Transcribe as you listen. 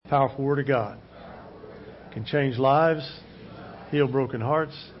Powerful Word of God. Can change lives, heal broken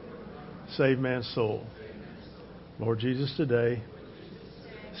hearts, save man's soul. Lord Jesus, today,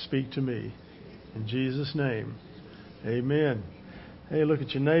 speak to me. In Jesus' name, amen. Hey, look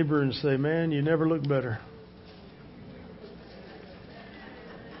at your neighbor and say, man, you never look better.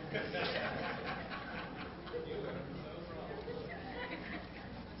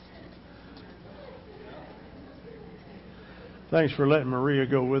 Thanks for letting Maria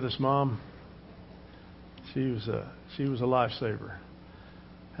go with us, Mom. She was a lifesaver.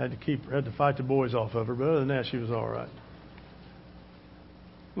 Had to fight the boys off of her, but other than that, she was all right.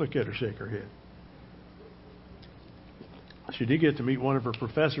 Look at her shake her head. She did get to meet one of her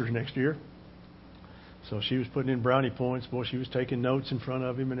professors next year, so she was putting in brownie points. Boy, she was taking notes in front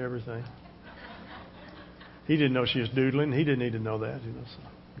of him and everything. He didn't know she was doodling. He didn't need to know that,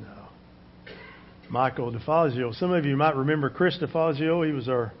 So, no. Michael DeFazio. Some of you might remember Chris DeFazio. He was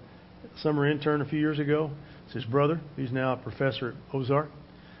our summer intern a few years ago. It's his brother. He's now a professor at Ozark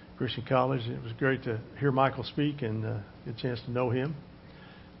Christian College. It was great to hear Michael speak and get a chance to know him.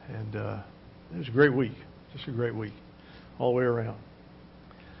 And it was a great week. Just a great week all the way around.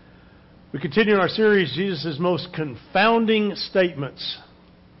 We continue our series, Jesus' Most Confounding Statements.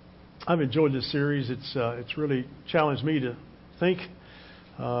 I've enjoyed this series. It's really challenged me to think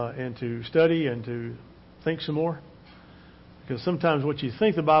and to study and to think some more. Because sometimes what you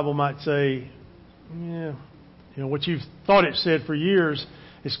think the Bible might say, what you've thought it said for years,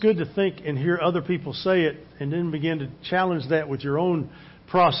 it's good to think and hear other people say it and then begin to challenge that with your own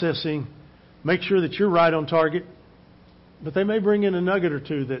processing. Make sure that you're right on target. But they may bring in a nugget or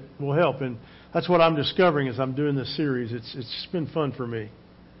two that will help. And that's what I'm discovering as I'm doing this series. It's been fun for me.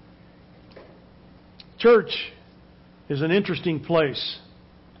 Church is an interesting place.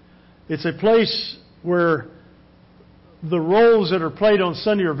 It's a place where the roles that are played on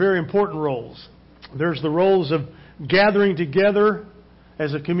Sunday are very important roles. There's the roles of gathering together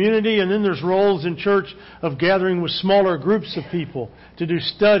as a community, and then there's roles in church of gathering with smaller groups of people to do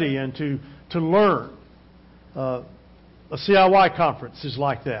study and to learn. A CIY conference is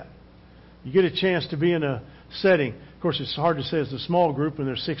like that. You get a chance to be in a setting. Of course, it's hard to say it's a small group when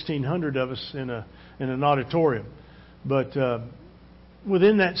there's 1,600 of us in an auditorium. But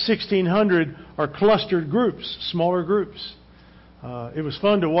within that 1,600 are clustered groups, smaller groups. It was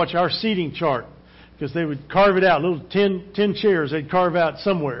fun to watch our seating chart because they would carve it out, little 10 chairs they'd carve out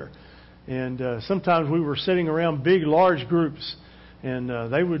somewhere. And sometimes we were sitting around big, large groups,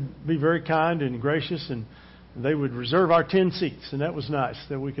 and they would be very kind and gracious, and they would reserve our 10 seats, and that was nice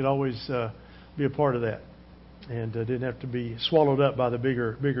that we could always be a part of that and didn't have to be swallowed up by the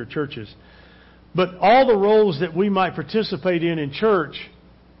bigger churches. But all the roles that we might participate in church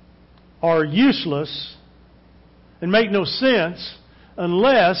are useless and make no sense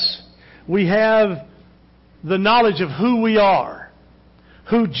unless we have the knowledge of who we are,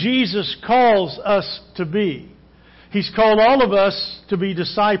 who Jesus calls us to be. He's called all of us to be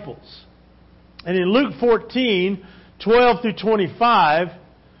disciples. And in Luke 14, 12 through 25,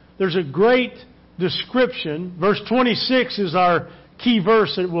 there's a great description. Verse 26 is our key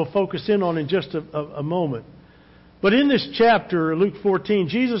verse that we'll focus in on in just a moment. But in this chapter, Luke 14,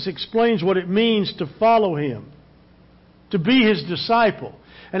 Jesus explains what it means to follow Him, to be His disciple.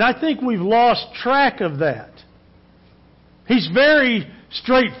 And I think we've lost track of that. He's very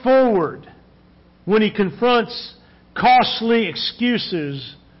straightforward when He confronts costly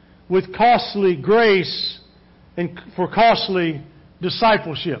excuses with costly grace and for costly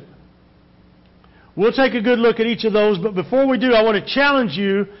discipleship. We'll take a good look at each of those, but before we do, I want to challenge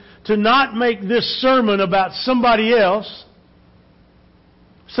you to not make this sermon about somebody else,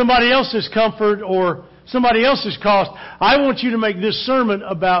 somebody else's comfort, or somebody else's cost. I want you to make this sermon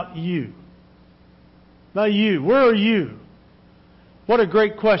about you. About you. Where are you? What a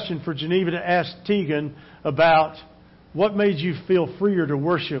great question for Geneva to ask Tegan about what made you feel freer to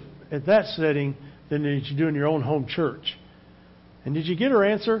worship at that setting than did you do in your own home church. And did you get her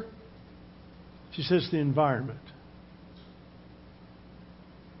answer? She says the environment.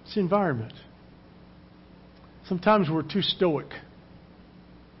 It's the environment. Sometimes we're too stoic.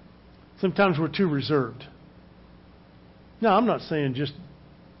 Sometimes we're too reserved. Now, I'm not saying just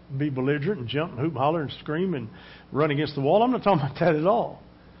be belligerent and jump and hoop, holler and scream and run against the wall. I'm not talking about that at all.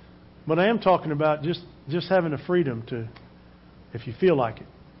 But I am talking about just having the freedom to, if you feel like it,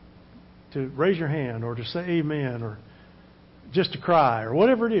 to raise your hand or to say amen or just to cry or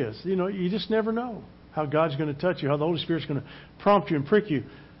whatever it is. You know, you just never know how God's going to touch you, how the Holy Spirit's going to prompt you and prick you.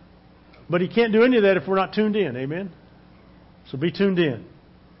 But He can't do any of that if we're not tuned in. Amen? So be tuned in.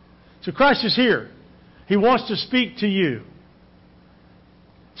 So Christ is here. He wants to speak to you.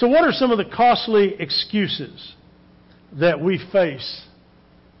 So what are some of the costly excuses that we face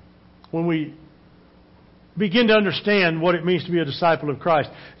when we begin to understand what it means to be a disciple of Christ?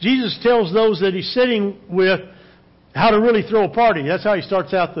 Jesus tells those that He's sitting with how to really throw a party. That's how He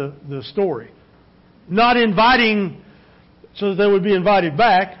starts out the story. Not inviting so that they would be invited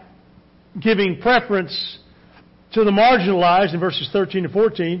back, giving preference to the marginalized in verses 13 to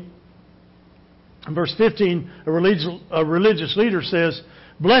 14. In verse 15, a religious leader says,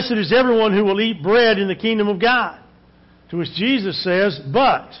 "Blessed is everyone who will eat bread in the kingdom of God." To which Jesus says,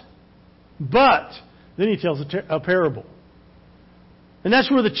 but, then He tells a parable. And that's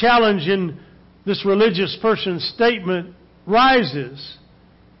where the challenge in this religious person's statement rises.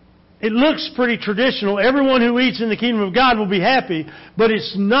 It looks pretty traditional. Everyone who eats in the kingdom of God will be happy. But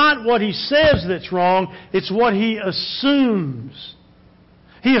it's not what he says that's wrong. It's what he assumes.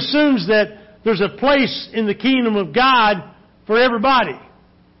 He assumes that there's a place in the kingdom of God for everybody.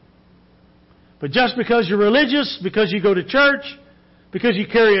 But just because you're religious, because you go to church, because you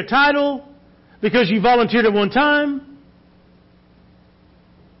carry a title, because you volunteered at one time,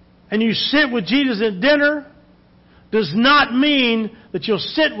 and you sit with Jesus at dinner, does not mean that you'll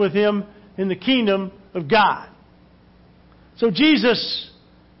sit with Him in the kingdom of God. So Jesus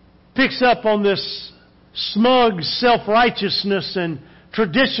picks up on this smug self-righteousness and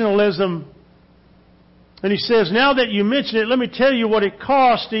traditionalism. And He says, now that you mention it, let me tell you what it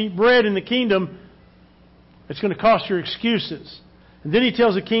costs to eat bread in the kingdom. It's going to cost your excuses. And then He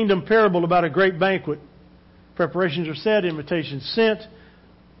tells a kingdom parable about a great banquet. Preparations are set, invitations sent,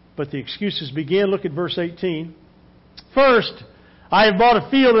 but the excuses begin. Look at verse 18. "First, I have bought a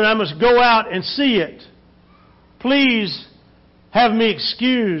field and I must go out and see it. Please have me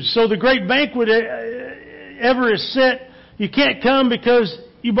excused." So the great banquet ever is set. You can't come because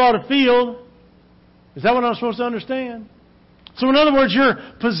you bought a field. Is that what I'm supposed to understand? So in other words, your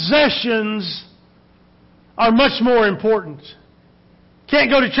possessions are much more important. Can't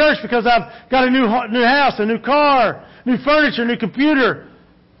go to church because I've got a new house, a new car, new furniture, new computer.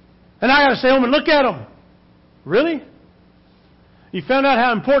 And I got to stay home and look at them. Really? You found out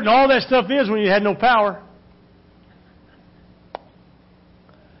how important all that stuff is when you had no power.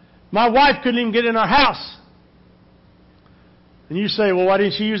 My wife couldn't even get in our house. And you say, well, why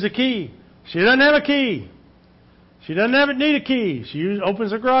didn't she use the key? She doesn't have a key. She doesn't need a key. She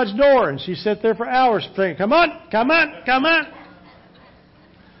opens the garage door and she sat there for hours saying, come on, come on, come on.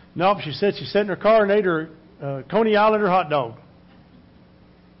 Nope, she said she sat in her car and ate her Coney Islander hot dog.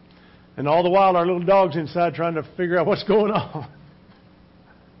 And all the while our little dog's inside trying to figure out what's going on.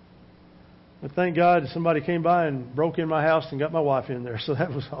 But thank God somebody came by and broke in my house and got my wife in there. So that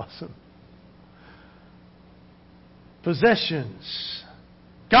was awesome. Possessions.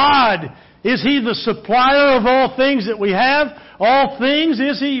 God, is He the supplier of all things that we have? All things?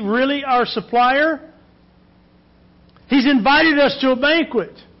 Is He really our supplier? He's invited us to a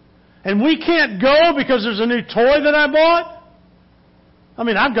banquet. And we can't go because there's a new toy that I bought? I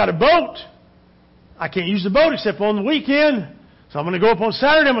mean, I've got a boat. I can't use the boat except on the weekend. So I'm going to go up on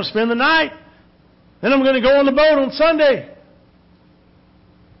Saturday. I'm going to spend the night. Then I'm going to go on the boat on Sunday.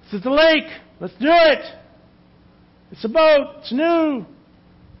 It's at the lake. Let's do it. It's a boat. It's new.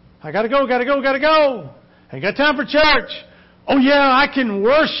 I got to go. Ain't got time for church. Oh yeah, I can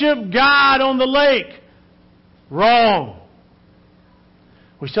worship God on the lake. Wrong.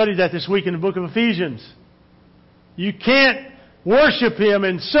 We studied that this week in the book of Ephesians. You can't worship Him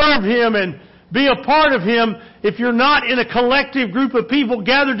and serve Him and be a part of Him if you're not in a collective group of people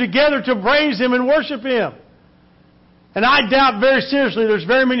gathered together to praise Him and worship Him. And I doubt very seriously there's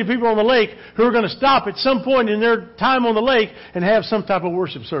very many people on the lake who are going to stop at some point in their time on the lake and have some type of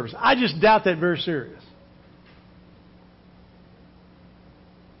worship service. I just doubt that very serious.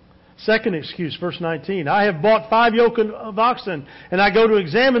 Second excuse, verse 19. "I have bought 5 yoke of oxen, and I go to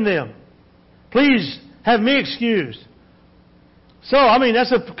examine them. Please have me excused." So, I mean,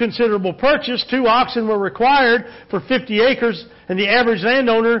 that's a considerable purchase. 2 oxen were required for 50 acres, and the average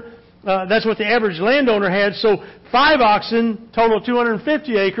landowner, that's what the average landowner had. So, 5 oxen, total of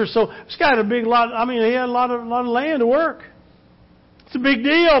 250 acres. So, it's got a big lot. I mean, he had a lot of land to work. It's a big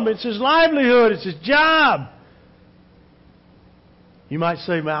deal. It's his livelihood. It's his job. You might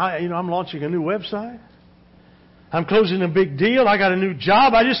say, I'm launching a new website. I'm closing a big deal. I got a new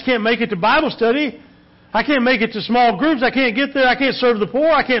job. I just can't make it to Bible study. I can't make it to small groups. I can't get there. I can't serve the poor.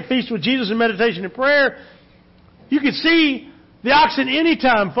 I can't feast with Jesus in meditation and prayer. You can see the oxen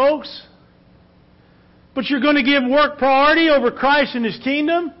anytime, folks. But you're going to give work priority over Christ and His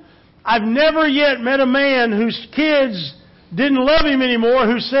kingdom? I've never yet met a man whose kids didn't love him anymore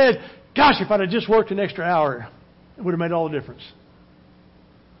who said, gosh, if I'd have just worked an extra hour, it would have made all the difference.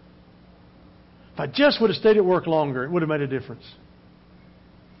 If I just would have stayed at work longer, it would have made a difference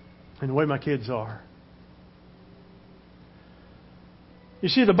in the way my kids are. You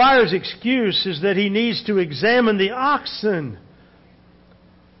see, the buyer's excuse is that he needs to examine the oxen.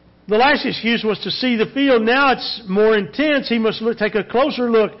 The last excuse was to see the field. Now it's more intense. He must take a closer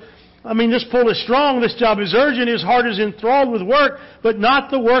look. I mean, this pull is strong. This job is urgent. His heart is enthralled with work, but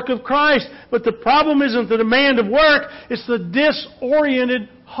not the work of Christ. But the problem isn't the demand of work. It's the disoriented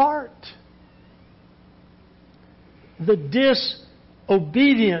heart. The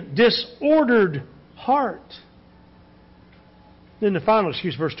disobedient, disordered heart. Then the final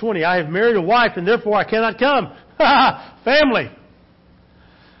excuse, verse 20, I have married a wife and therefore I cannot come. Family.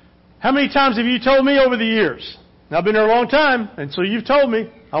 How many times have you told me over the years? Now, I've been there a long time, and so you've told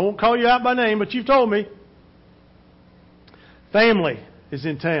me. I won't call you out by name, but you've told me. Family is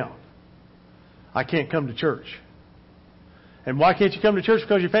in town. I can't come to church. And why can't you come to church?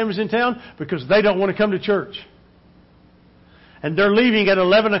 Because your family's in town? Because they don't want to come to church. And they're leaving at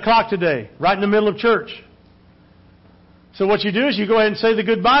 11 o'clock today, right in the middle of church. So what you do is you go ahead and say the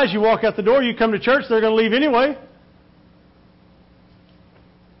goodbyes. You walk out the door. You come to church. They're going to leave anyway.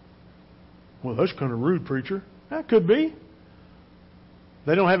 Well, that's kind of rude, preacher. That could be.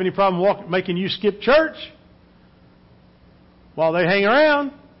 They don't have any problem making you skip church while they hang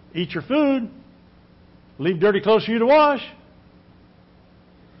around, eat your food, leave dirty clothes for you to wash.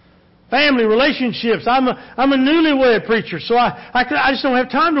 Family, relationships. I'm a newlywed preacher, so I just don't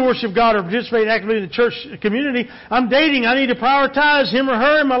have time to worship God or participate actively in the church community. I'm dating. I need to prioritize him or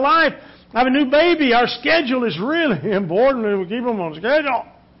her in my life. I have a new baby. Our schedule is really important, and we keep them on schedule.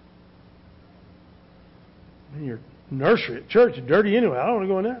 And your nursery at church is dirty anyway. I don't want to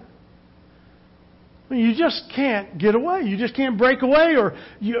go in there. I mean, you just can't get away. You just can't break away or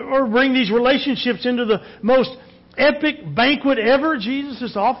bring these relationships into the most epic banquet ever Jesus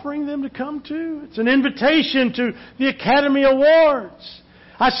is offering them to come to. It's an invitation to the Academy Awards.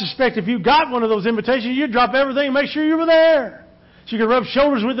 I suspect if you got one of those invitations, you'd drop everything and make sure you were there, so you could rub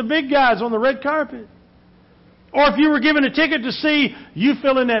shoulders with the big guys on the red carpet. Or if you were given a ticket to see, you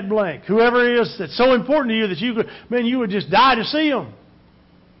fill in that blank. Whoever it is that's so important to you that you would just die to see them.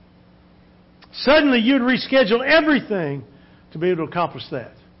 Suddenly you'd reschedule everything to be able to accomplish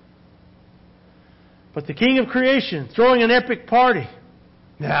that. But the King of Creation, throwing an epic party.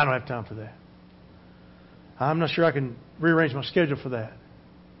 I don't have time for that. I'm not sure I can rearrange my schedule for that.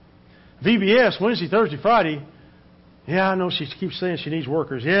 VBS, Wednesday, Thursday, Friday. Yeah, I know she keeps saying she needs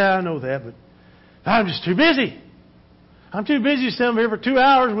workers. Yeah, I know that, but I'm just too busy. I'm too busy to stand here for 2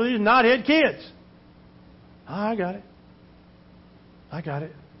 hours with these knothead kids. I got it. I got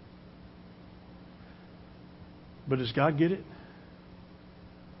it. But does God get it?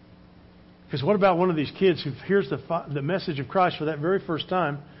 Because what about one of these kids who hears the message of Christ for that very first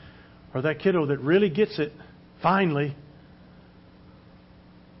time, or that kiddo that really gets it finally?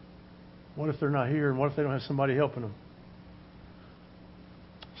 What if they're not here, and what if they don't have somebody helping them?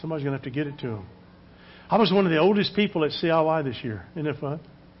 Somebody's going to have to get it to them. I was one of the oldest people at CIY this year. Isn't that fun?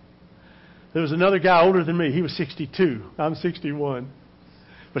 There was another guy older than me. He was 62. I'm 61.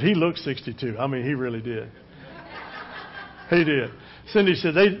 But he looked 62. I mean, he really did. He did. Cindy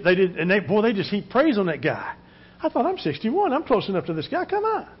said they did, and they just heaped praise on that guy. I thought, I'm 61. I'm close enough to this guy. Come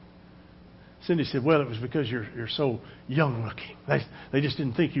on. Cindy said, well, it was because you're so young looking. They just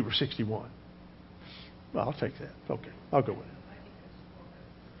didn't think you were 61. Well, I'll take that. Okay, I'll go with it.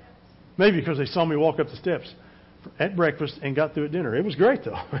 Maybe because they saw me walk up the steps at breakfast and got through at dinner. It was great,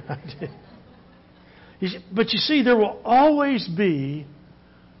 though. But you see, there will always be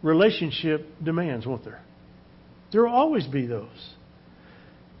relationship demands, won't there? There will always be those.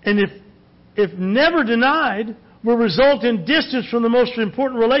 And if never denied, will result in distance from the most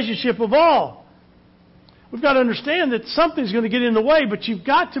important relationship of all. We've got to understand that something's going to get in the way, but you've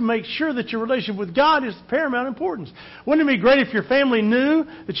got to make sure that your relationship with God is of paramount importance. Wouldn't it be great if your family knew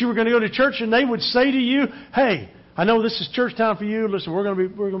that you were going to go to church and they would say to you, hey, I know this is church time for you. Listen, we're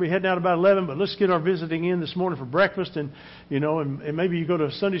going to be heading out about 11, but let's get our visiting in this morning for breakfast, and maybe you go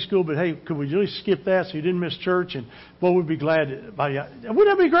to Sunday school, but hey, could we really skip that so you didn't miss church? And boy, we'd be glad by you. Wouldn't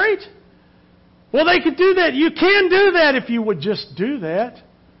that be great? Well, they could do that. You can do that if you would just do that.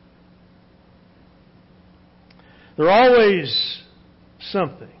 There's always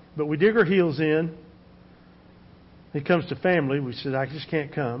something, but we dig our heels in. It comes to family. We said, I just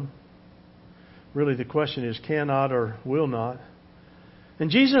can't come. Really, the question is, cannot or will not. And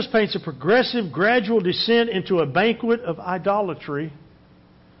Jesus paints a progressive, gradual descent into a banquet of idolatry.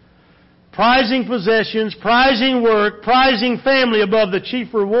 Prizing possessions, prizing work, prizing family above the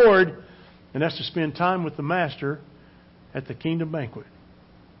chief reward. And that's to spend time with the Master at the kingdom banquet.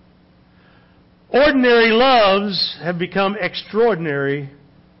 Ordinary loves have become extraordinary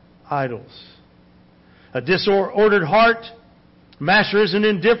idols. A disordered heart. Master isn't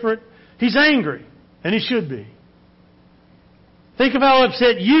indifferent. He's angry, and he should be. Think of how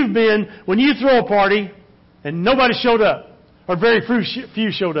upset you've been when you throw a party and nobody showed up, or very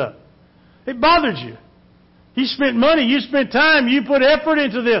few showed up. It bothered you. You spent money, you spent time, you put effort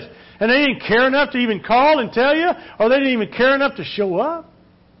into this, and they didn't care enough to even call and tell you, or they didn't even care enough to show up.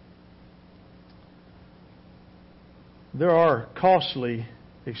 There are costly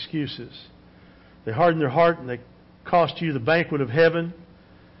excuses. They harden their heart and they cost you the banquet of heaven.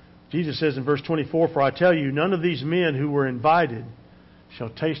 Jesus says in verse 24, "For I tell you, none of these men who were invited shall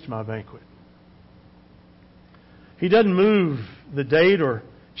taste my banquet." He doesn't move the date or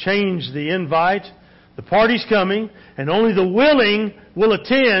change the invite. The party's coming, and only the willing will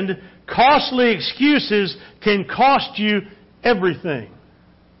attend. Costly excuses can cost you everything.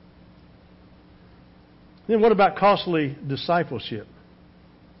 Then what about costly discipleship?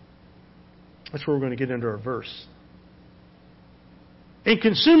 That's where we're going to get into our verse. In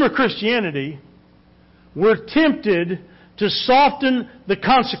consumer Christianity, we're tempted to soften the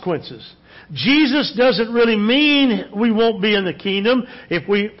consequences. Jesus doesn't really mean we won't be in the kingdom if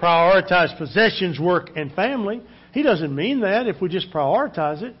we prioritize possessions, work, and family. He doesn't mean that if we just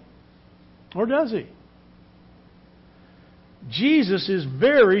prioritize it. Or does He? Jesus is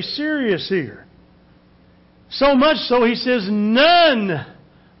very serious here. So much so, He says none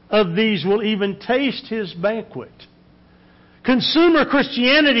of these will even taste His banquet. Consumer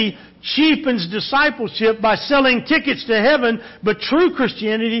Christianity cheapens discipleship by selling tickets to heaven, but true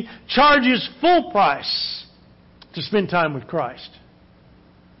Christianity charges full price to spend time with Christ.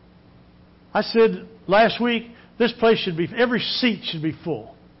 I said last week, this place should be, every seat should be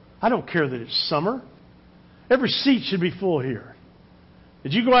full. I don't care that it's summer. Every seat should be full here.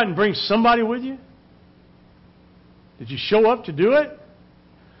 Did you go out and bring somebody with you? Did you show up to do it?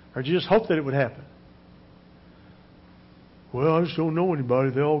 Or did you just hope that it would happen? Well, I just don't know anybody.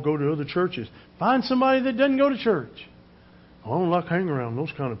 They all go to other churches. Find somebody that doesn't go to church. I don't like hanging around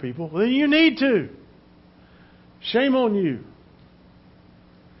those kind of people. Well, then you need to. Shame on you.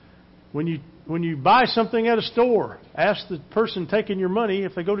 When you buy something at a store, ask the person taking your money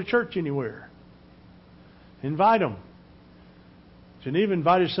if they go to church anywhere. Invite them. Geneva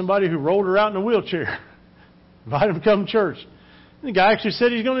invited somebody who rolled her out in a wheelchair. Invite them to come to church. The guy actually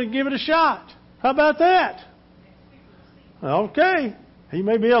said he's going to give it a shot. How about that? Okay. He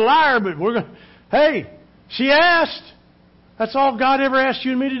may be a liar, but we're going to... Hey, she asked. That's all God ever asked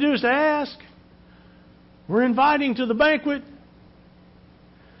you and me to do is to ask. We're inviting to the banquet.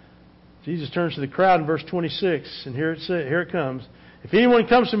 Jesus turns to the crowd in verse 26, and here it comes. If anyone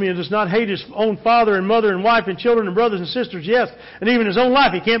comes to me and does not hate his own father and mother and wife and children and brothers and sisters, yes, and even his own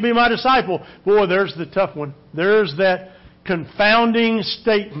life, he can't be my disciple. Boy, there's the tough one. There's that confounding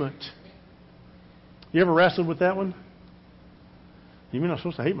statement. You ever wrestled with that one? You mean I'm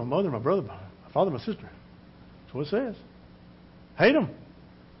supposed to hate my mother, my brother, my father, my sister? That's what it says. Hate them.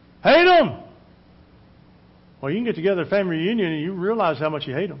 Hate them! Well, you can get together at a family reunion and you realize how much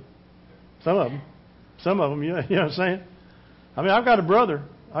you hate them. Some of them, you know what I'm saying? I mean, I've got a brother.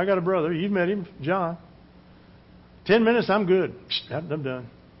 You've met him, John. 10 minutes, I'm good. I'm done.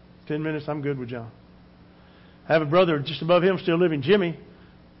 10 minutes, I'm good with John. I have a brother just above him still living, Jimmy.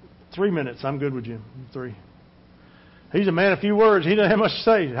 3 minutes, I'm good with Jim. 3. He's a man of few words. He doesn't have much to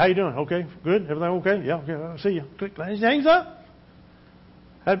say. How you doing? Okay. Good? Everything okay? Yeah, okay. I'll see you. Click. He hangs up.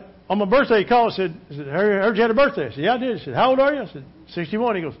 On my birthday, he called and said, I heard you had a birthday. I said, yeah, I did. He said, how old are you? I said,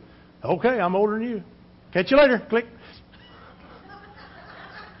 61. He goes, okay, I'm older than you. Catch you later. Click.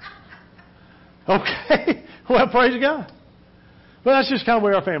 Okay. Well, praise God. But that's just kind of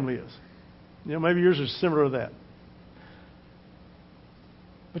where our family is. You know, maybe yours is similar to that.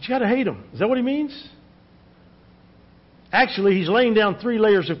 But you got to hate them. Is that what he means? Actually, he's laying down 3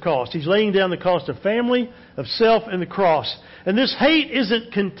 layers of cost. He's laying down the cost of family, of self, and the cross. And this hate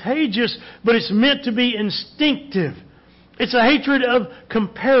isn't contagious, but it's meant to be instinctive. It's a hatred of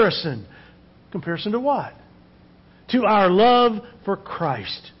comparison. Comparison to what? To our love for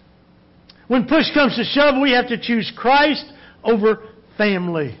Christ. When push comes to shove, we have to choose Christ over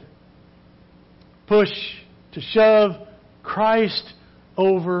family. Push to shove, Christ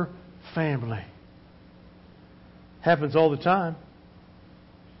over family. Happens all the time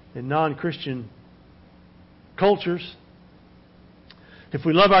in non-Christian cultures. If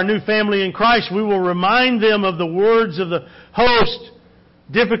we love our new family in Christ, we will remind them of the words of the host.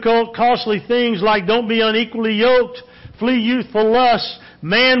 Difficult, costly things like don't be unequally yoked, flee youthful lusts,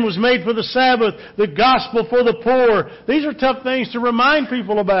 man was made for the Sabbath, the gospel for the poor. These are tough things to remind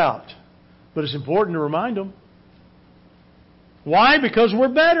people about. But it's important to remind them. Why? Because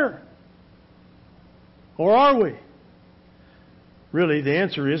we're better. Or are we? Really, the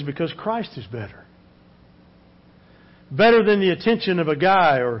answer is because Christ is better. Better than the attention of a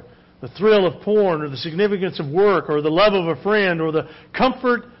guy, or the thrill of porn, or the significance of work, or the love of a friend, or the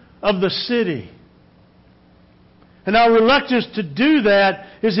comfort of the city. And our reluctance to do that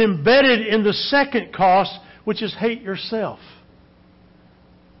is embedded in the second cost, which is hate yourself.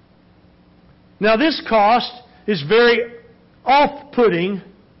 Now this cost is very off-putting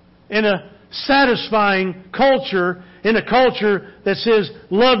in a satisfying culture, in a culture that says,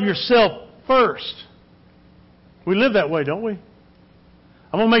 love yourself first. We live that way, don't we?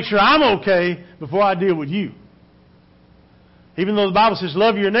 I'm going to make sure I'm okay before I deal with you. Even though the Bible says,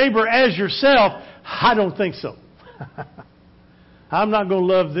 love your neighbor as yourself, I don't think so. I'm not going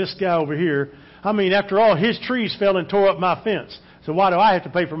to love this guy over here. I mean, after all, his trees fell and tore up my fence. So why do I have to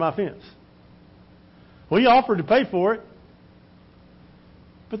pay for my fence? Well, he offered to pay for it.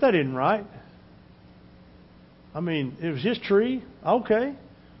 But that isn't right. I mean, it was his tree. Okay.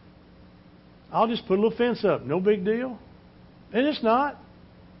 I'll just put a little fence up. No big deal. And it's not.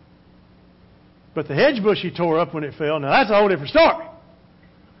 But the hedge bush he tore up when it fell, now that's a whole different story.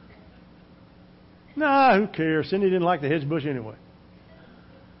 Nah, who cares? Cindy didn't like the hedge bush anyway.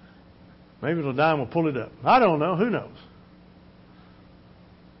 Maybe it'll die and we'll pull it up. I don't know. Who knows?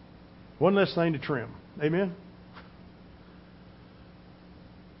 One less thing to trim. Amen?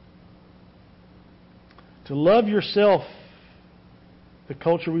 To love yourself, the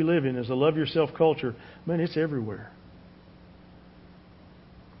culture we live in is a love yourself culture. Man, it's everywhere.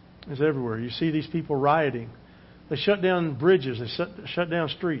 It's everywhere. You see these people rioting. They shut down bridges. They shut down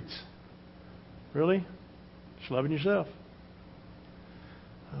streets. Really? Just loving yourself.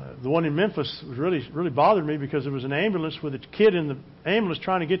 The one in Memphis was really bothered me because there was an ambulance with a kid in the ambulance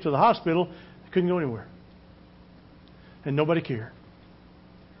trying to get to the hospital. They couldn't go anywhere. And nobody cared.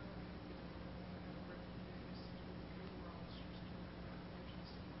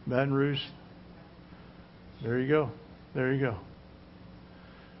 Baton Rouge. There you go. There you go.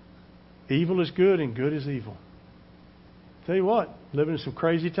 Evil is good and good is evil. Tell you what, living in some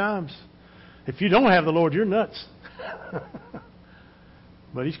crazy times. If you don't have the Lord, you're nuts.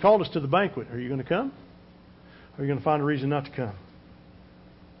 But He's called us to the banquet. Are you going to come? Or are you going to find a reason not to come?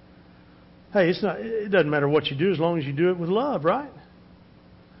 Hey, it doesn't matter what you do as long as you do it with love, right?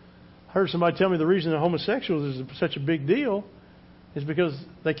 I heard somebody tell me the reason that homosexuals is such a big deal is because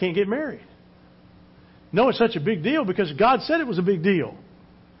they can't get married. No, it's such a big deal because God said it was a big deal.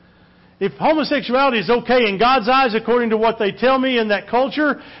 If homosexuality is okay in God's eyes according to what they tell me in that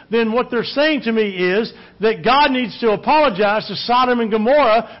culture, then what they're saying to me is that God needs to apologize to Sodom and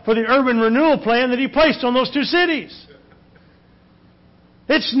Gomorrah for the urban renewal plan that He placed on those two cities.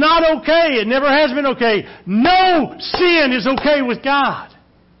 It's not okay. It never has been okay. No sin is okay with God.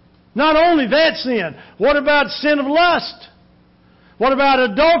 Not only that sin. What about sin of lust? What about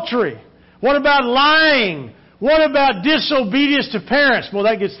adultery? What about lying? What about disobedience to parents? Well,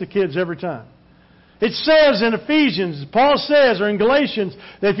 that gets the kids every time. It says in Ephesians, Paul says, or in Galatians,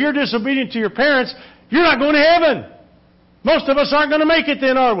 that if you're disobedient to your parents, you're not going to heaven. Most of us aren't going to make it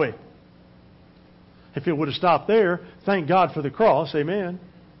then, are we? If it would have stopped there, thank God for the cross. Amen.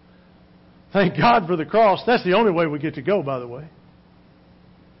 Thank God for the cross. That's the only way we get to go, by the way.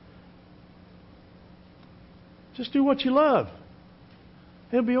 Just do what you love.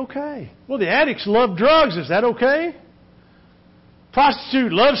 It'll be okay. Well, the addicts love drugs. Is that okay?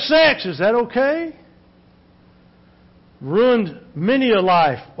 Prostitute loves sex. Is that okay? Ruined many a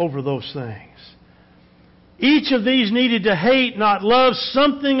life over those things. Each of these needed to hate, not love,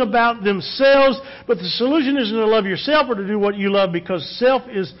 something about themselves. But the solution isn't to love yourself or to do what you love, because self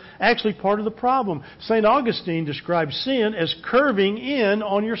is actually part of the problem. St. Augustine describes sin as curving in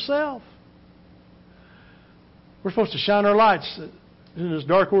on yourself. We're supposed to shine our lights in this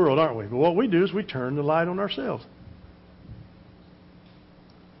dark world, aren't we? But what we do is we turn the light on ourselves.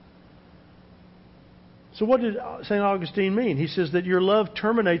 So what did St. Augustine mean? He says that your love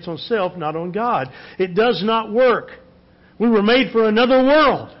terminates on self, not on God. It does not work. We were made for another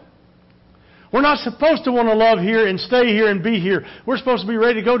world. We're not supposed to want to love here and stay here and be here. We're supposed to be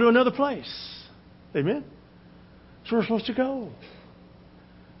ready to go to another place. Amen? So we're supposed to go.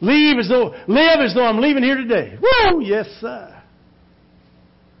 Live as though I'm leaving here today. Woo! Yes, sir.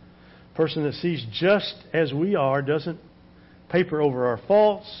 Person that sees just as we are doesn't paper over our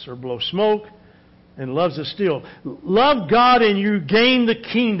faults or blow smoke, and loves us still. Love God and you gain the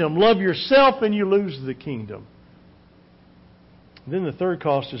kingdom. Love yourself and you lose the kingdom. Then the third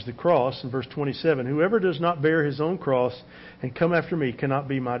cost is the cross in verse 27. Whoever does not bear his own cross and come after me cannot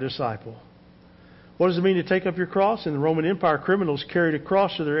be my disciple. What does it mean to take up your cross? In the Roman Empire, criminals carried a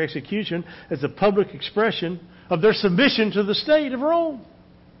cross to their execution as a public expression of their submission to the state of Rome.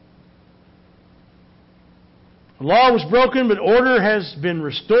 The law was broken, but order has been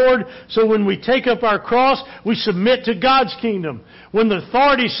restored. So when we take up our cross, we submit to God's kingdom. When the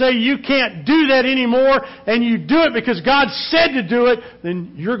authorities say you can't do that anymore, and you do it because God said to do it,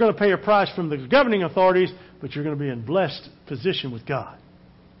 then you're going to pay a price from the governing authorities, but you're going to be in blessed position with God.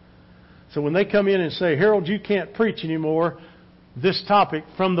 So when they come in and say, Harold, you can't preach anymore this topic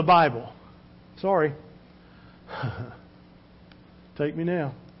from the Bible. Sorry. Take me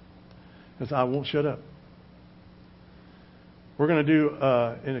now. Because I won't shut up. We're going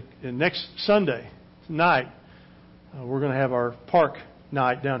to do, next Sunday night, we're going to have our park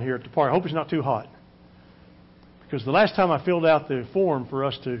night down here at the park. I hope it's not too hot. Because the last time I filled out the form for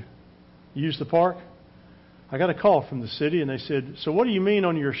us to use the park, I got a call from the city and they said, so what do you mean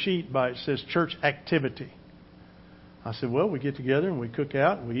on your sheet by it says church activity? I said, well, we get together and we cook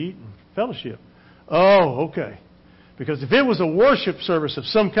out and we eat and fellowship. Oh, okay. Because if it was a worship service of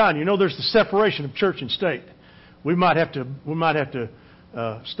some kind, you know there's the separation of church and state. We might have to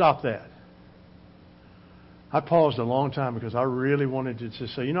stop that. I paused a long time because I really wanted to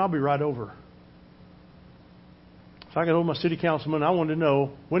just say, I'll be right over. If I got hold of my city councilman, I wanted to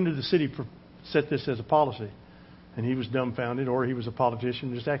know, when did the city set this as a policy? And he was dumbfounded, or he was a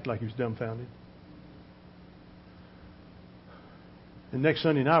politician, just acted like he was dumbfounded. And next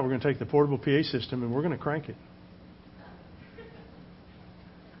Sunday night, we're going to take the portable PA system and we're going to crank it.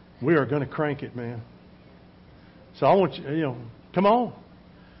 We are going to crank it, man. So I want you, come on.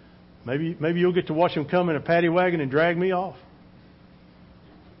 Maybe you'll get to watch them come in a paddy wagon and drag me off.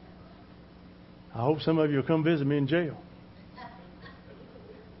 I hope some of you will come visit me in jail.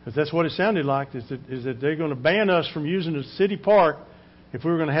 Because that's what it sounded like, is that they're going to ban us from using the city park if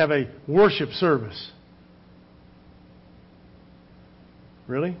we were going to have a worship service.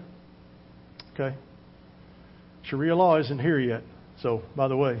 Really? Okay. Sharia law isn't here yet. So, by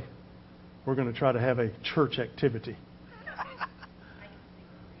the way, we're going to try to have a church activity.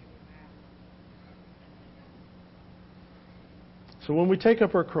 So when we take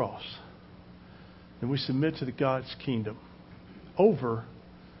up our cross, then we submit to God's kingdom over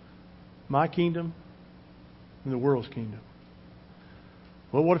my kingdom and the world's kingdom.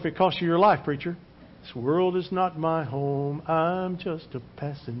 Well, what if it costs you your life, preacher? This world is not my home. I'm just a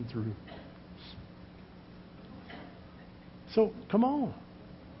passing through. So, come on.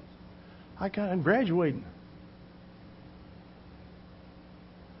 I'm graduating.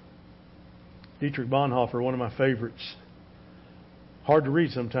 Dietrich Bonhoeffer, one of my favorites. Hard to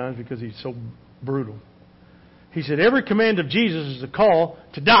read sometimes because he's so brutal. He said, every command of Jesus is a call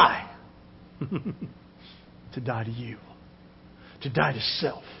to die. To die to you. To die to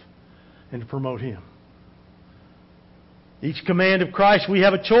self. And to promote Him. Each command of Christ, we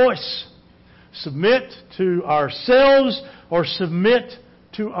have a choice. Submit to ourselves or submit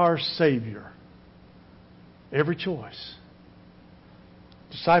to our Savior. Every choice.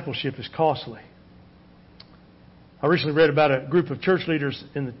 Discipleship is costly. I recently read about a group of church leaders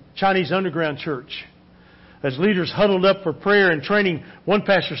in the Chinese underground church. As leaders huddled up for prayer and training, one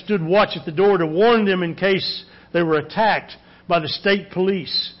pastor stood watch at the door to warn them in case they were attacked by the state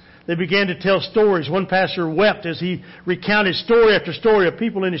police. They began to tell stories. One pastor wept as he recounted story after story of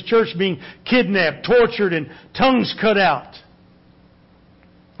people in his church being kidnapped, tortured, and tongues cut out.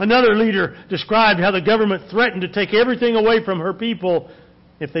 Another leader described how the government threatened to take everything away from her people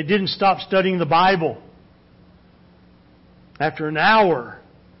if they didn't stop studying the Bible. After an hour,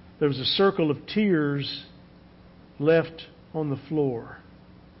 there was a circle of tears left on the floor.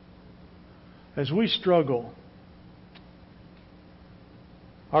 As we struggle,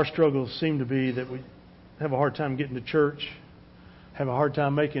 our struggles seem to be that we have a hard time getting to church, have a hard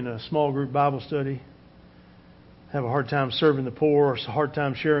time making a small group Bible study, have a hard time serving the poor, or a hard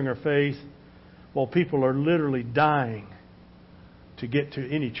time sharing our faith, while people are literally dying to get to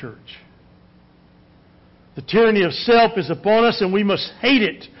any church. The tyranny of self is upon us and we must hate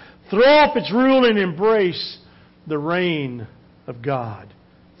it, throw off its rule and embrace the reign of God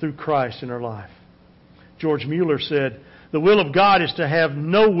through Christ in our life. George Mueller said, the will of God is to have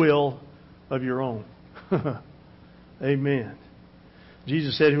no will of your own. Amen.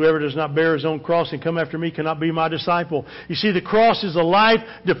 Jesus said, whoever does not bear his own cross and come after me cannot be my disciple. You see, the cross is a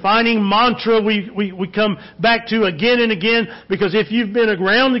life-defining mantra we come back to again and again, because if you've been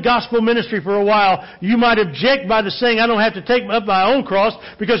around the gospel ministry for a while, you might object by the saying, I don't have to take up my own cross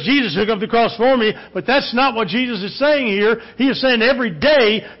because Jesus took up the cross for me. But that's not what Jesus is saying here. He is saying every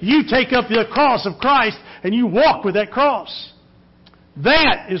day you take up the cross of Christ and you walk with that cross.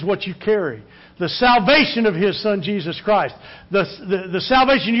 That is what you carry. the salvation of His Son, Jesus Christ. The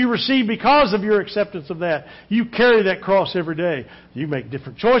salvation you receive because of your acceptance of that. You carry that cross every day. You make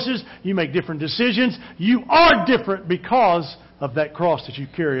different choices. You make different decisions. You are different because of that cross that you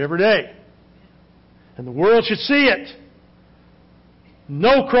carry every day. And the world should see it.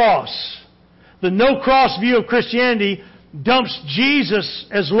 No cross. The no cross view of Christianity dumps Jesus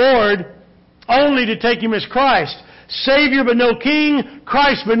as Lord only to take Him as Christ. Savior but no King,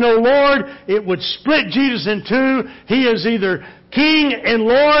 Christ but no Lord. It would split Jesus in two. He is either King and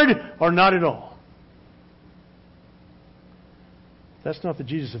Lord or not at all. That's not the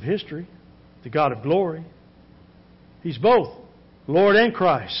Jesus of history, the God of glory. He's both Lord and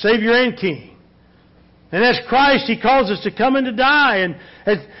Christ, Savior and King. And as Christ, He calls us to come and to die. And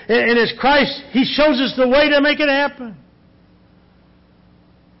as Christ, He shows us the way to make it happen.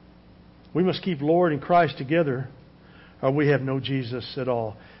 We must keep Lord and Christ together, or we have no Jesus at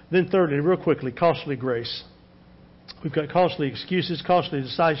all. Then thirdly, real quickly, costly grace. We've got costly excuses, costly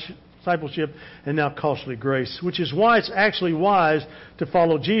discipleship, and now costly grace, which is why it's actually wise to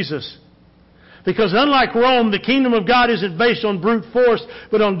follow Jesus. Because unlike Rome, the kingdom of God isn't based on brute force,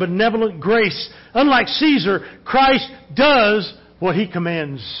 but on benevolent grace. Unlike Caesar, Christ does what He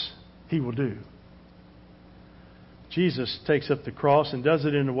commands He will do. Jesus takes up the cross and does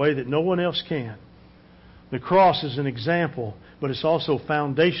it in a way that no one else can. The cross is an example, but it's also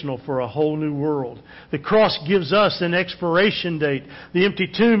foundational for a whole new world. The cross gives us an expiration date, the empty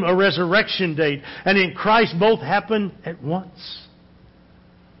tomb a resurrection date, and in Christ both happen at once.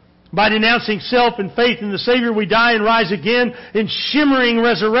 By denouncing self and faith in the Savior, we die and rise again in shimmering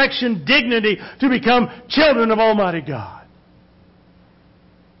resurrection dignity to become children of Almighty God.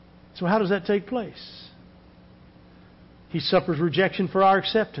 So how does that take place? He suffers rejection for our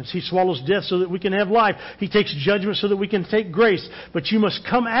acceptance. He swallows death so that we can have life. He takes judgment so that we can take grace. But you must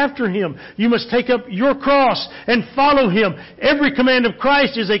come after Him. You must take up your cross and follow Him. Every command of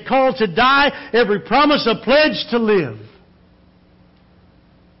Christ is a call to die. Every promise a pledge to live.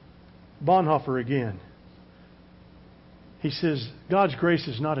 Bonhoeffer again. He says, God's grace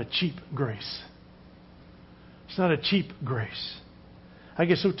is not a cheap grace. It's not a cheap grace. I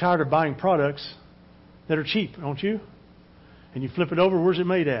get so tired of buying products that are cheap, don't you? And you flip it over, where's it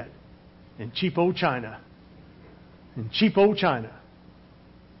made at? In cheap old China. In cheap old China.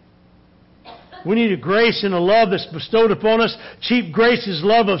 We need a grace and a love that's bestowed upon us. Cheap grace is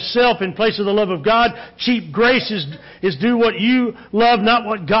love of self in place of the love of God. Cheap grace is do what you love, not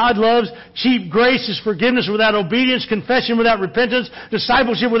what God loves. Cheap grace is forgiveness without obedience, confession without repentance,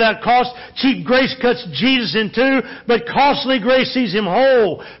 discipleship without cost. Cheap grace cuts Jesus in two, but costly grace sees Him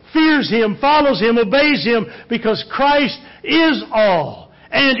whole, fears Him, follows Him, obeys Him, because Christ is all,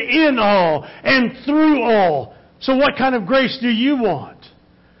 and in all, and through all. So what kind of grace do you want?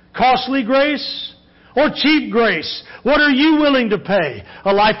 Costly grace or cheap grace? What are you willing to pay?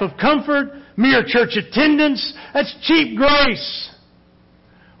 A life of comfort? Mere church attendance? That's cheap grace.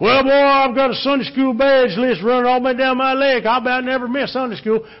 Well, boy, I've got a Sunday school badge list running all the way down my leg. I about never miss Sunday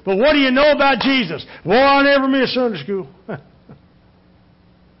school. But what do you know about Jesus? Well, I never miss Sunday school.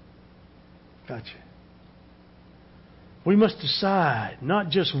 Gotcha. We must decide,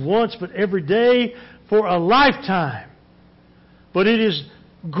 not just once, but every day for a lifetime. But it is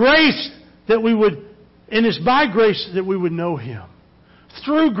grace that we would, and it's by grace that we would know Him.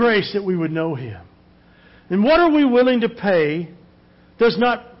 Through grace that we would know Him. And what are we willing to pay does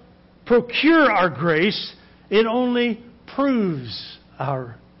not procure our grace. It only proves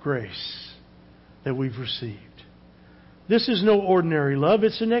our grace that we've received. This is no ordinary love.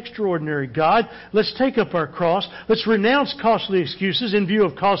 It's an extraordinary God. Let's take up our cross. Let's renounce costly excuses in view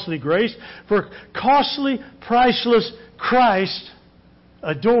of costly grace. For costly, priceless Christ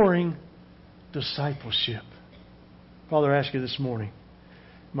adoring discipleship. Father, I ask you this morning,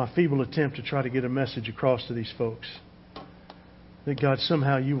 my feeble attempt to try to get a message across to these folks, that God,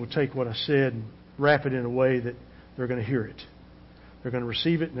 somehow you will take what I said and wrap it in a way that they're going to hear it. They're going to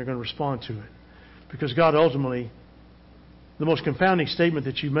receive it and they're going to respond to it. Because God, ultimately, the most confounding statement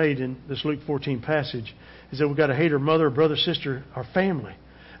that you made in this Luke 14 passage is that we've got to hate our mother, brother, sister, our family.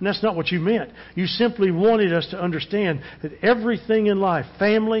 And that's not what you meant. You simply wanted us to understand that everything in life,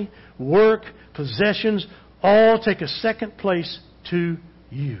 family, work, possessions, all take a second place to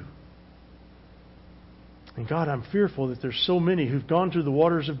you. And God, I'm fearful that there's so many who've gone through the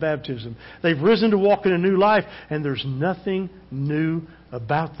waters of baptism. They've risen to walk in a new life, and there's nothing new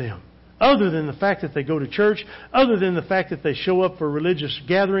about them other than the fact that they go to church, other than the fact that they show up for religious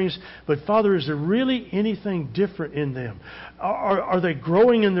gatherings. But Father, is there really anything different in them? Are they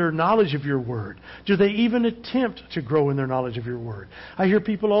growing in their knowledge of your Word? Do they even attempt to grow in their knowledge of your Word? I hear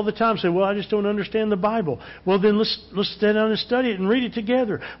people all the time say, well, I just don't understand the Bible. Well, then let's sit down and study it and read it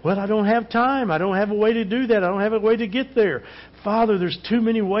together. Well, I don't have time. I don't have a way to do that. I don't have a way to get there. Father, there's too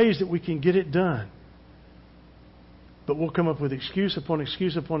many ways that we can get it done. But we'll come up with excuse upon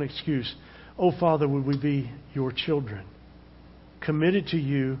excuse upon excuse. Oh, Father, would we be your children, committed to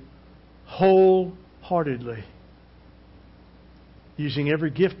you wholeheartedly, using every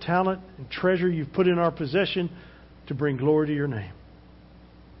gift, talent, and treasure you've put in our possession to bring glory to your name.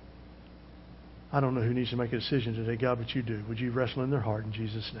 I don't know who needs to make a decision today, God, but you do. Would you wrestle in their heart in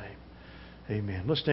Jesus' name? Amen. Let's stand.